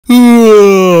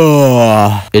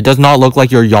It does not look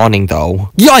like you're yawning though.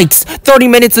 Yikes! 30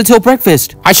 minutes until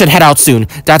breakfast. I should head out soon.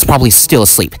 Dad's probably still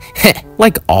asleep.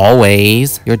 Like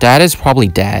always. Your dad is probably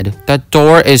dead. That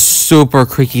door is super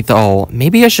creaky though.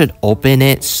 Maybe I should open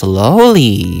it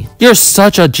slowly. You're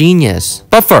such a genius.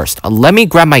 But first, let me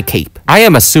grab my cape. I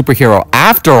am a superhero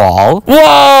after all.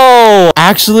 Whoa!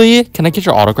 Actually, can I get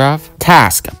your autograph?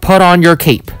 Task, put on your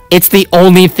cape. It's the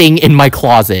only thing in my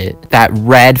closet. That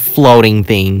red floating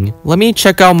thing. Let me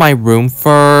check out my room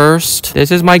first. This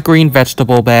is my green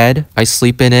vegetable bed. I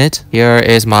sleep in it. Here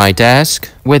is my desk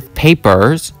with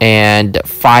papers and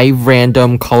 5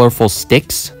 random colorful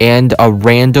sticks and a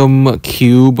random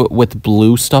cube with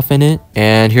blue stuff in it.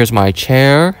 And here's my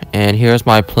chair. And here's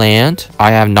my plant.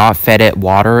 I have not fed it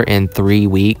water in 3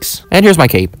 weeks. And here's my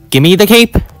cape. Give me the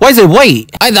cape. Why is it white?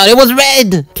 I thought it was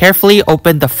red. Carefully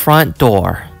open the front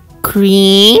door.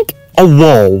 Creak. Oh,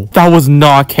 whoa. That was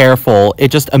not careful.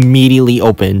 It just immediately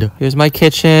opened. Here's my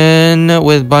kitchen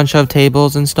with a bunch of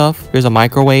tables and stuff. Here's a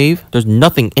microwave. There's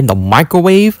nothing in the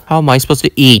microwave. How am I supposed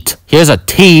to eat? Here's a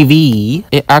TV.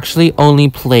 It actually only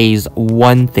plays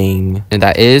one thing, and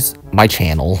that is my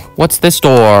channel. What's this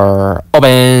door?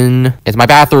 Open. It's my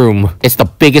bathroom. It's the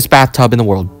biggest bathtub in the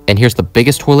world. And here's the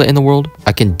biggest toilet in the world.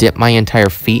 I can dip my entire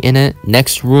feet in it.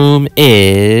 Next room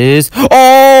is...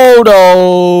 Oh,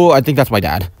 no. I think that's my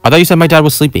dad. I thought you said my dad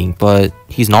was sleeping, but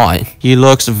he's not. He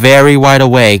looks very wide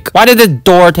awake. Why did the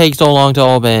door take so long to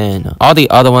open? All the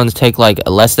other ones take like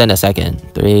less than a second.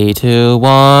 3, 2,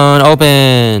 1,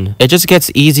 open. It just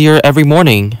gets easier every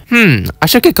morning. I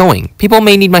should get going. People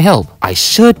may need my help. I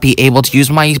should be able to use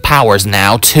my powers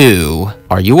now too.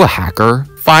 Are you a hacker?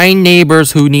 Find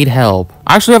neighbors who need help.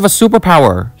 I actually have a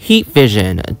superpower. Heat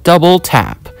vision. Double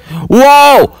tap.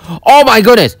 Whoa! Oh my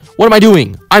goodness! What am I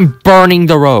doing? I'm burning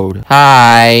the road.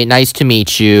 Hi, nice to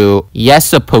meet you.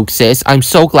 Yes, Apoxis, I'm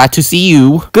so glad to see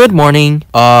you. Good morning.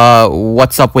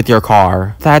 What's up with your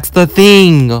car? That's the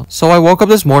thing. So I woke up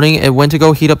this morning and went to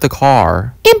go heat up the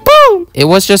car. And boom! It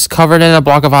was just covered in a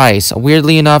block of ice.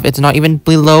 Weirdly enough, it's not even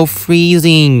below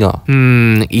freezing.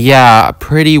 Yeah,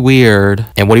 pretty weird.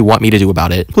 And what do you want me to do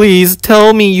about it? Please,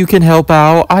 tell me you can help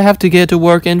out. I have to get to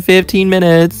work in 15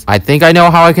 minutes. I think I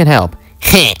know how I can help.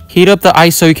 Heat up the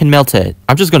ice so you can melt it.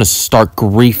 I'm just gonna start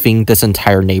griefing this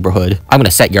entire neighborhood. I'm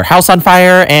gonna set your house on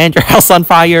fire and your house on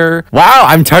fire. Wow,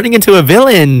 I'm turning into a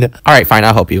villain. All right, fine,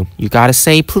 I'll help you. You gotta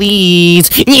say please.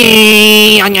 Is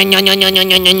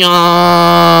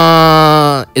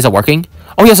it working?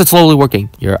 Oh yes, it's slowly working.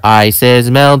 Your ice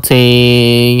is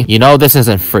melting. You know this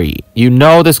isn't free. You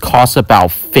know this costs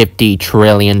about $50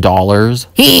 trillion.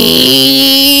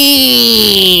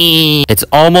 It's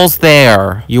almost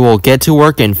there. You will get to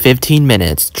work in 15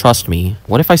 minutes. Trust me.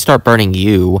 What if I start burning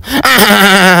you?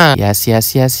 Yes,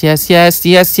 yes, yes, yes, yes,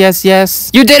 yes, yes,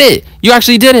 yes. You did it! You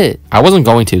actually did it! I wasn't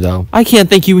going to, though. I can't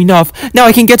thank you enough. Now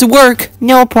I can get to work.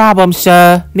 No problem,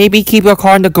 sir. Maybe keep your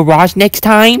car in the garage next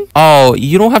time? Oh,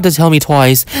 you don't have to tell me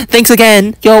twice. Thanks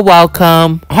again. You're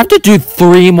welcome. I have to do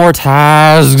 3 more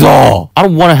tasks. Oh, I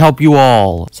don't want to help you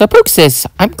all. So, Pooxis,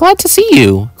 I'm glad to see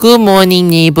you. Good morning,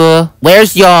 neighbor.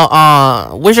 Where's your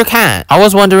cat? I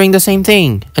was wondering the same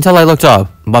thing until I looked up.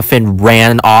 Muffin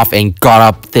ran off and got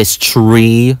up this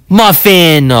tree.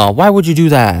 Muffin! Why would you do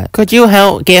that? Could you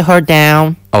help get her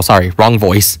down? Oh, sorry. Wrong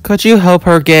voice. Could you help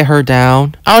her get her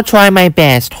down? I'll try my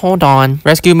best. Hold on.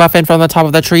 Rescue Muffin from the top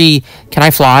of the tree. Can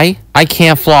I fly? I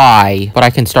can't fly, but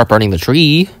I can start burning the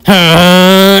tree.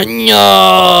 No.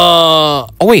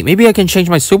 Oh, wait. Maybe I can change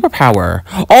my superpower.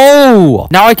 Oh!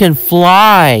 Now I can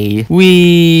fly.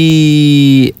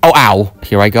 Wee. Oh, ow.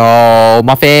 Here I go.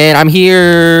 Muffin, I'm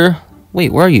here. Wait,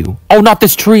 where are you? Oh, not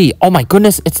this tree. Oh my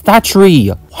goodness, it's that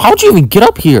tree. How'd you even get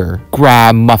up here?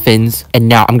 Grab muffins. And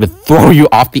now I'm gonna throw you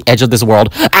off the edge of this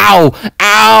world. Ow!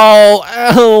 Ow!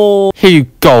 Ow! Here you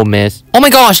go, miss. Oh my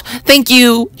gosh, thank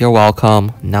you. You're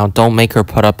welcome. Now don't make her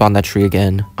put up on that tree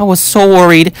again. I was so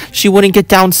worried she wouldn't get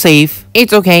down safe.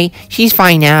 It's okay. She's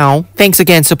fine now. Thanks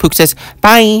again, Sapuxis.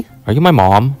 Bye. Are you my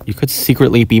mom? You could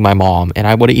secretly be my mom, and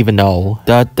I wouldn't even know.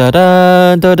 Da da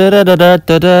da da da da da da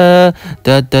da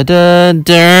da da da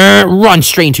da. Run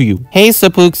straight into you. Hey,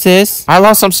 Sapuxis. I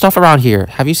lost some stuff around here.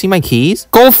 Have you seen my keys?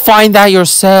 Go find that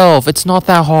yourself. It's not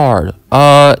that hard.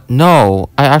 No.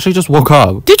 I actually just woke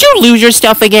up. Did you lose your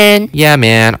stuff again? Yeah,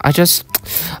 man. I just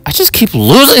I just keep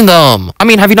losing them. I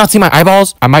mean, have you not seen my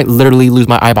eyeballs? I might literally lose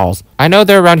my eyeballs. I know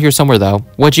they're around here somewhere though.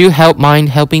 Would you mind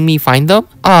helping me find them?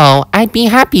 Oh, I'd be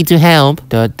happy to help.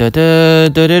 I don't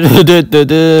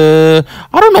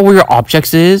know where your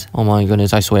objects is. Oh my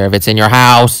goodness, I swear if it's in your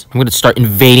house, I'm gonna start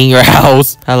invading your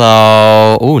house.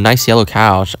 Hello. Oh, nice yellow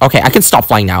couch. Okay, I can stop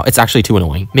flying now. It's actually too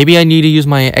annoying. Maybe I need to use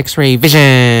my X-ray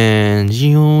vision.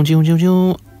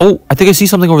 Oh, I think I see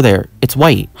something over there. It's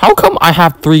white. How come I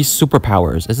have 3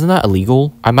 superpowers? Isn't that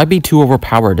illegal? I might be too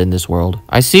overpowered in this world.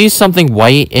 I see something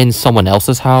white in someone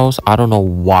else's house. I don't know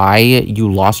why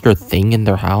you lost your thing in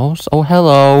their house. Oh,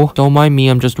 hello. Don't mind me.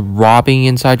 I'm just robbing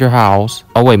inside your house.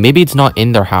 Oh, wait. Maybe it's not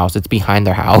in their house. It's behind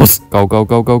their house. Go, go,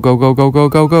 go, go, go, go, go, go,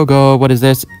 go, go, go. What is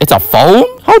this? It's a phone?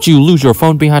 How'd you lose your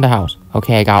phone behind a house?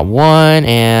 Okay, I got one,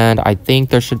 and I think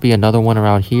there should be another one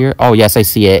around here. Oh, yes, I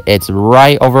see it. It's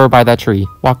right over by that tree.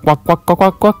 Walk, walk, walk, walk,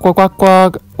 walk, walk, walk, walk,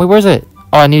 walk. Wait, where is it?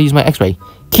 Oh, I need to use my X-ray.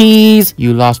 Keys.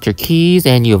 You lost your keys,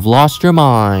 and you've lost your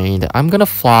mind. I'm gonna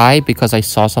fly because I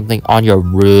saw something on your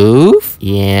roof,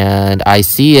 and I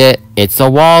see it. It's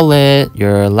a wallet.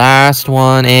 Your last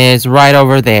one is right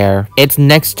over there. It's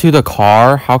next to the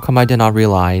car. How come I did not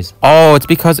realize? Oh, it's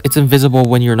because it's invisible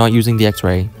when you're not using the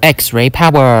X-ray. X-ray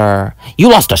power. You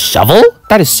lost a shovel?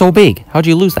 That is so big. How'd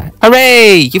you lose that?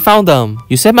 Hooray! You found them.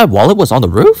 You said my wallet was on the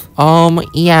roof?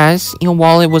 Yes. Your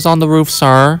wallet was on the roof,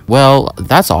 sir. Well,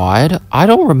 that's odd. I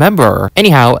don't remember.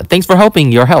 Anyhow, thanks for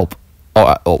helping. Your help.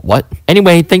 Oh, what?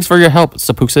 Anyway, thanks for your help,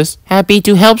 Sapuxis. Happy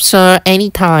to help, sir,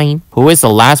 anytime. Who is the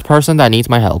last person that needs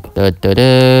my help? I'm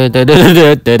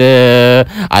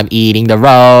eating the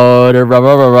road.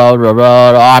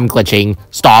 Oh, I'm glitching.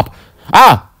 Stop.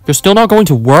 Ah! You're still not going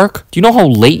to work? Do you know how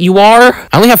late you are? I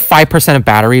only have 5% of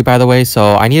battery, by the way,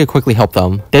 so I need to quickly help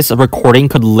them. This recording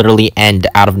could literally end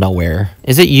out of nowhere.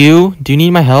 Is it you? Do you need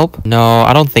my help? No,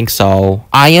 I don't think so.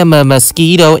 I am a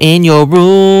mosquito in your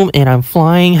room, and I'm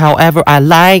flying however I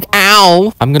like.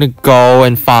 Ow! I'm gonna go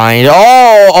and find...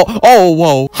 Oh,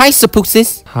 whoa. Hi,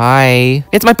 Sapuxis. Hi.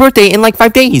 It's my birthday in like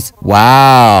 5 days.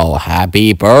 Wow,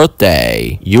 happy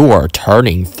birthday. You are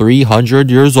turning 300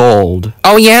 years old.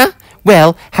 Oh, yeah?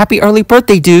 Well, happy early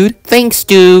birthday, dude. Thanks,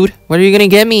 dude. What are you gonna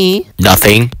get me?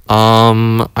 Nothing.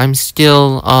 I'm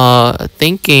still,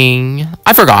 thinking.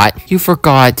 I forgot. You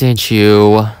forgot, didn't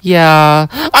you? Yeah.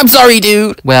 I'm sorry,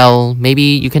 dude. Well, maybe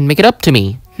you can make it up to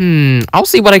me. I'll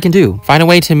see what I can do. Find a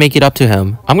way to make it up to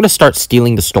him. I'm gonna start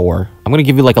stealing the store. I'm gonna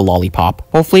give you like a lollipop.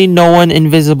 Hopefully no one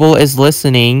invisible is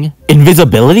listening.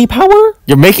 Invisibility power?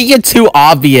 You're making it too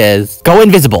obvious. Go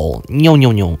invisible.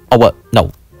 No. Oh, what?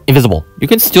 No. Invisible. You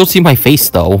can still see my face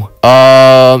though.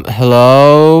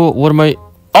 Hello? What am I?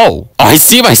 Oh, I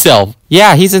see myself.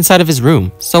 Yeah, he's inside of his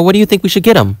room. So what do you think we should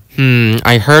get him?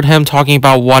 I heard him talking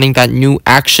about wanting that new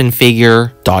action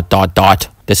figure. ...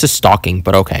 This is stalking,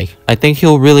 but okay. I think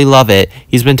he'll really love it.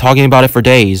 He's been talking about it for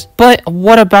days. But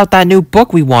what about that new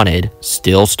book we wanted?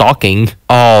 Still stalking.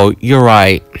 Oh, you're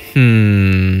right.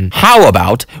 How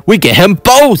about we get him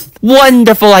both?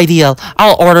 Wonderful idea.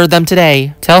 I'll order them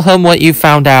today. Tell him what you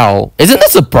found out. Isn't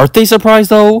this a birthday surprise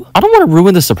though? I don't want to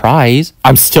ruin the surprise.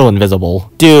 I'm still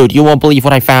invisible. Dude, you won't believe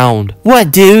what I found.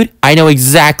 What, dude? I know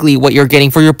exactly what you're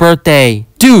getting for your birthday.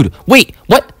 Dude, wait,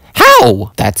 what?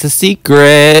 How? That's a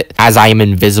secret. As I am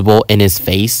invisible in his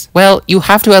face. Well, you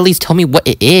have to at least tell me what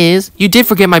it is. You did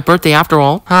forget my birthday after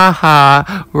all.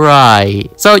 Haha, right.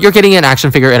 So you're getting an action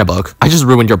figure in a book. I just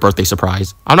ruined your birthday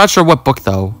surprise. I'm not sure what book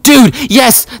though. Dude,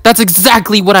 yes, that's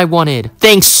exactly what I wanted.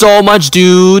 Thanks so much,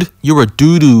 dude. You're a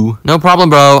doo-doo. No problem,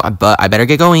 bro, but I better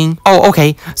get going. Oh,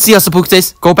 okay. See ya,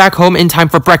 Sapuxis. Go back home in time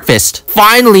for breakfast.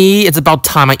 Finally, it's about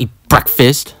time I eat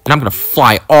breakfast, and I'm gonna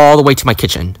fly all the way to my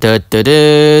kitchen.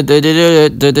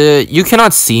 You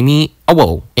cannot see me. Oh,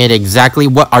 whoa. And exactly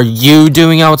what are you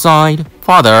doing outside?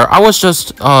 Father, I was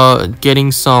just,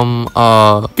 getting some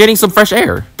fresh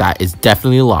air. That is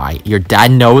definitely a lie. Your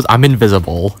dad knows I'm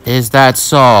invisible. Is that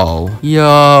so?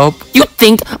 Yup. You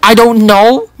think I don't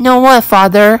know? Know what,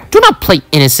 father? Do not play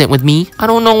innocent with me. I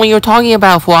don't know what you're talking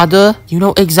about, father. You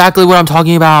know exactly what I'm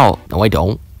talking about. No, I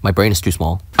don't. My brain is too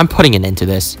small. I'm putting an end to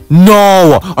this.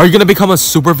 No! Are you gonna become a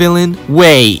supervillain?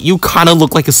 Wait, you kinda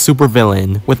look like a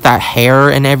supervillain with that hair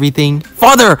and everything.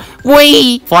 Father,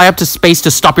 wait! Fly up to space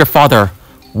to stop your father.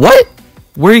 What?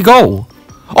 Where'd he go?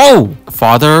 Oh!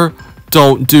 Father,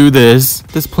 don't do this.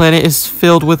 This planet is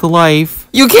filled with life.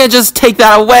 You can't just take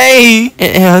that away!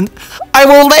 And I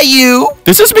won't let you!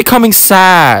 This is becoming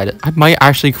sad. I might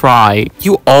actually cry.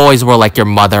 You always were like your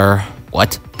mother.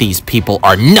 What? These people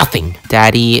are nothing.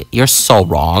 Daddy, you're so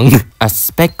wrong. A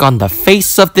speck on the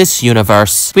face of this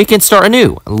universe. We can start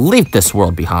anew. Leave this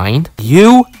world behind.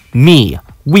 You, me.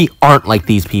 We aren't like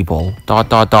these people. ...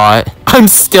 I'm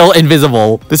still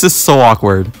invisible. This is so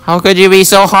awkward. How could you be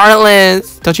so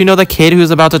heartless? Don't you know the kid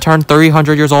who's about to turn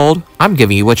 300 years old? I'm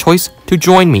giving you a choice to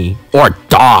join me or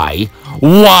die.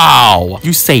 Wow!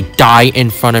 You say die in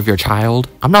front of your child?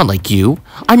 I'm not like you.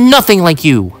 I'm nothing like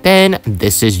you. Then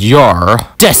this is your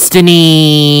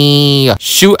destiny.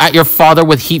 Shoot at your father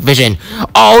with heat vision.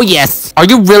 Oh yes! Are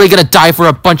you really gonna die for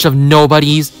a bunch of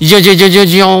nobodies?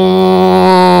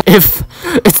 If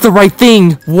it's the right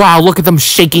thing. Wow, look at them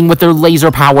shaking with their laser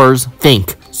powers.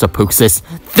 Think, Sapuxis.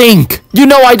 Think! You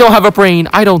know I don't have a brain.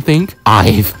 I don't think.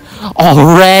 I've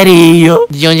already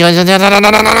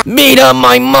made up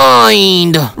my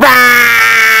mind.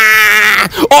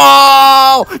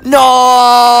 Oh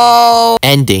no!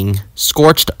 Ending.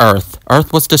 Scorched Earth.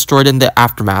 Earth was destroyed in the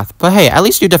aftermath. But hey, at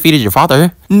least you defeated your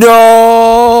father.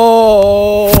 No!